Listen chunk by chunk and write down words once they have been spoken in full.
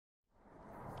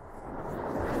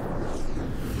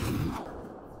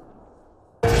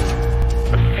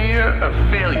of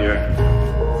failure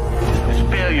is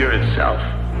failure itself.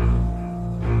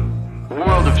 The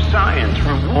world of science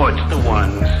rewards the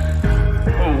ones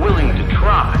who are willing to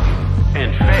try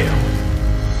and fail.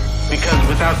 Because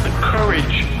without the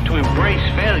courage to embrace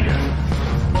failure,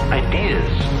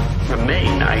 ideas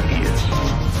remain ideas.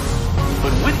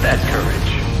 But with that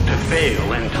courage to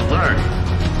fail and to learn,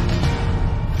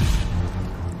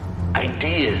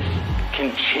 ideas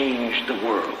can change the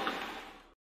world.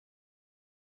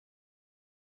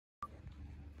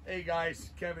 Hey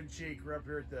guys, Kevin Cheek. We're up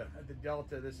here at the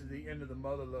Delta. This is the end of the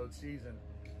mother lode season.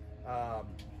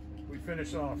 We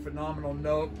finished on a phenomenal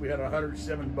note. We had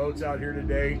 107 boats out here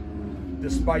today,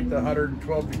 despite the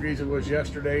 112 degrees it was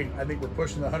yesterday. I think we're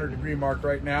pushing the 100-degree mark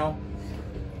right now.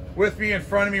 With me in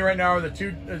front of me right now are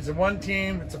it's the one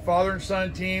team. It's a father and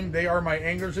son team. They are my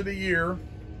anglers of the year.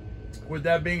 With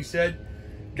that being said,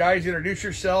 guys, introduce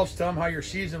yourselves. Tell them how your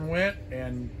season went,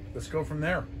 and let's go from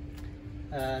there.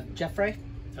 Jeff Frey.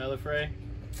 Tyler Frey.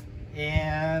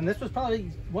 And this was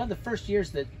probably one of the first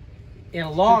years that, in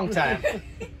a long time,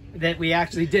 that we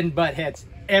actually didn't butt heads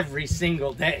every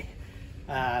single day.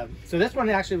 So this one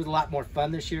actually was a lot more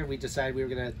fun this year. We decided we were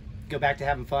going to go back to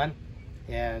having fun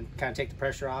and kind of take the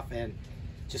pressure off and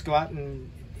just go out and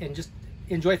just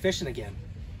enjoy fishing again.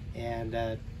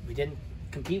 And we didn't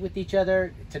compete with each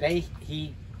other. Today,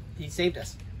 he saved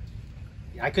us.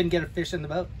 I couldn't get a fish in the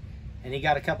boat, and he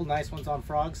got a couple nice ones on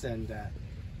frogs, and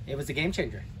it was a game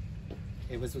changer.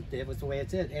 It was the way it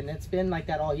did, and it's been like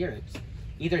that all year. It's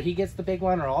either he gets the big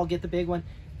one or I'll get the big one,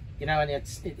 you know. And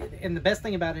and the best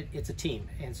thing about it, it's a team,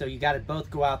 and so you got to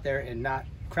both go out there and not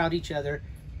crowd each other.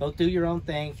 Both do your own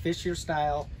thing, fish your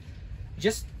style,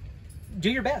 just do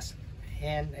your best.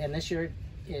 And this year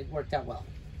it worked out well.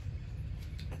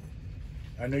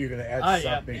 I know you're going to add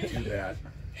something to that.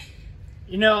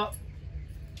 You know,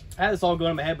 I had this all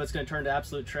going in my head, but it's going to turn to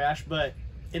absolute trash. But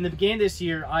in the beginning of this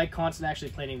year, I constantly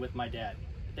actually planning with my dad.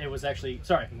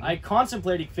 I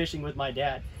contemplated fishing with my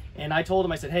dad. And I told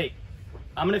him, I said, hey,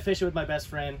 I'm going to fish it with my best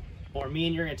friend, or me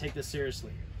and you're going to take this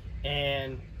seriously.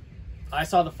 And I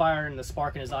saw the fire and the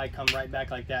spark in his eye come right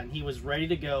back like that. And he was ready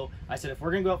to go. I said, if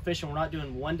we're going to go out fishing, we're not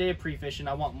doing one day of pre-fishing.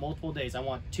 I want multiple days. I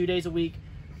want 2 days a week,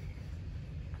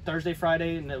 Thursday,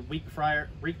 Friday, and the week prior,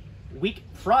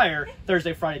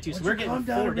 Thursday, Friday, too. So we're getting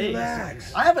 4 days.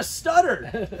 Relax. I have a stutter.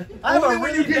 I have a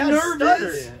really bad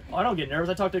stutter. Yeah. Oh, I don't get nervous.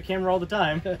 I talk to the camera all the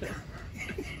time.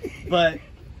 But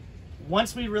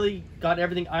once we really got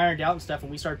everything ironed out and stuff, and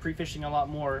we started pre-fishing a lot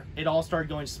more, it all started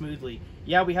going smoothly.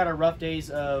 Yeah, we had our rough days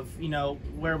of, you know,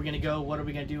 where are we going to go? What are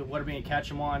we going to do? What are we going to catch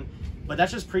them on? But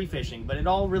that's just pre-fishing. But it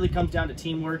all really comes down to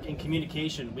teamwork and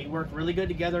communication. We work really good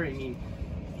together. I mean,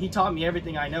 he taught me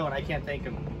everything I know, and I can't thank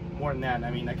him more than that.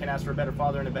 I mean, I can't ask for a better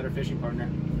father and a better fishing partner.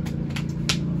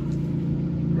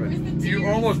 Right. You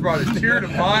almost brought a tear to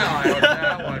my eye on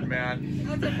that one,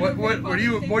 man. What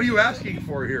are you asking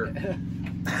for here?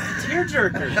 Tear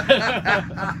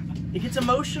jerker. It gets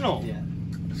emotional. Yeah.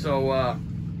 So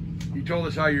you told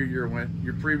us how your year went.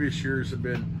 Your previous years have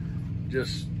been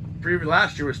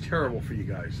last year was terrible for you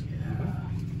guys. Yeah.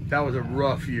 That was a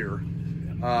rough year.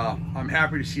 I'm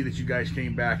happy to see that you guys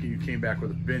came back, and you came back with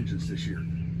a vengeance this year.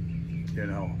 You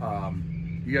know,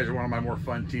 you guys are one of my more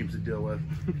fun teams to deal with.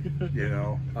 You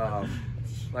know,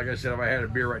 like I said, if I had a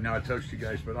beer right now, I'd toast you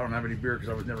guys, but I don't have any beer because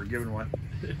I was never given one.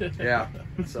 Yeah.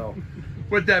 So,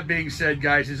 with that being said,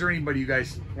 guys, is there anybody you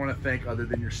guys want to thank other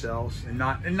than yourselves and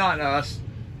not us?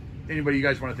 Anybody you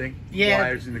guys want to thank? Yeah,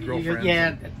 wives and the girlfriends?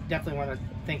 Yeah, definitely want to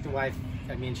thank the wife.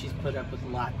 I mean, she's put up with a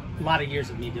lot of years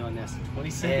of me doing this.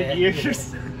 27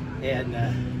 years. And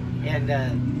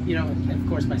you know, and of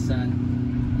course my son,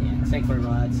 and St. Clair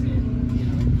Rods, and you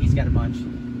know, he's got a bunch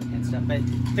and stuff. But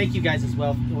thank you guys as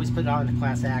well. Always put it on a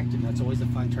class act, and that's always a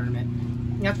fun tournament.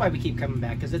 And that's why we keep coming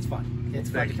back, because it's fun. It's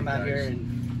fun to come out here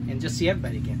and just see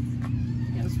everybody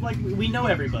again. Yeah, it's like we know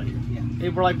everybody. Yeah.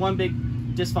 We're like one big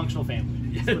dysfunctional family.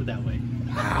 Let's put it that way.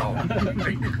 Wow.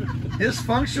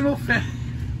 Dysfunctional family.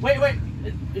 Wait.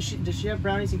 Does she have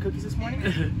brownies and cookies this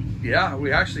morning? Yeah,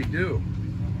 we actually do.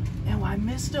 Oh, I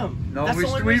missed them. No,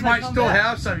 we might still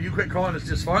have some. You quit calling us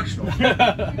dysfunctional.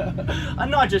 I'm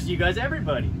not just you guys,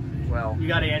 everybody. Well, you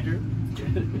got Andrew.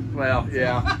 Well,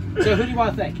 yeah. So who do you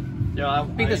want to thank? Yeah,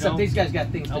 These guys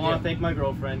got things to do. I want to thank my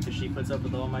girlfriend, because she puts up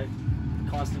with all my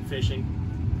constant fishing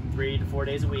 3 to 4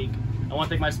 days a week. I want to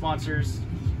thank my sponsors,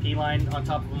 P-Line on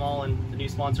top of them all, and the new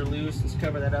sponsor, Loose. Let's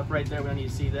cover that up right there. We don't need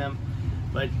to see them.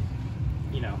 But,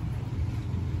 you know,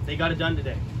 they got it done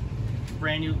today.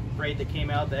 Brand new braid that came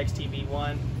out, the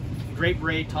XTB1. Great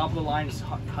braid, top of the line,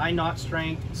 high knot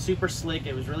strength, super slick.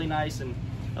 It was really nice. And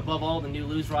above all, the new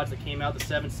Lose rods that came out, the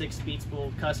 7.6 Speed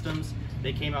Spool Customs.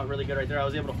 they came out really good right there. I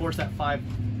was able to horse that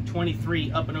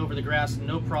 523 up and over the grass,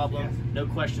 no problem, no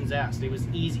questions asked. It was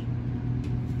easy.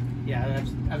 Yeah,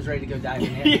 I was ready to go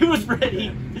diving in. He was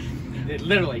ready. It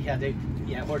literally had to,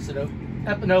 horse it up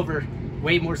and over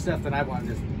way more stuff than I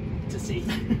wanted to see.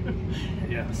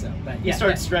 Yeah. So, but He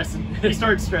started stressing. He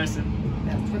started stressing.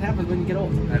 That's what happens when you get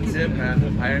old. That's it,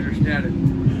 man. I understand it.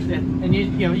 And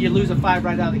you lose a 5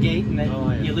 right out of the gate, and then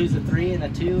yeah. you lose a 3 and a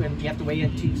 2, and you have to weigh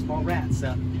in 2 small rats.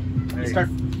 So you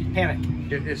panic.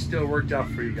 It still worked out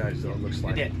for you guys, though. It looks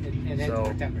like It did, and it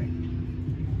worked out great.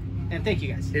 And thank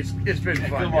you guys. It's been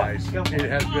fun, guys. It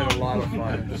has been a lot of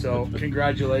fun. So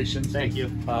congratulations. Thank you.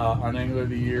 On Angler of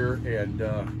the Year, and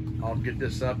I'll get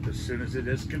this up as soon as it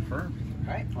is confirmed.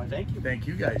 All right. Well, thank you. Thank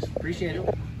you, guys. Appreciate it.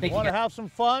 Thank you. Want to Guys. have some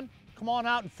fun? Come on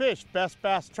out and fish B.A.S.S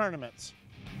Bass tournaments.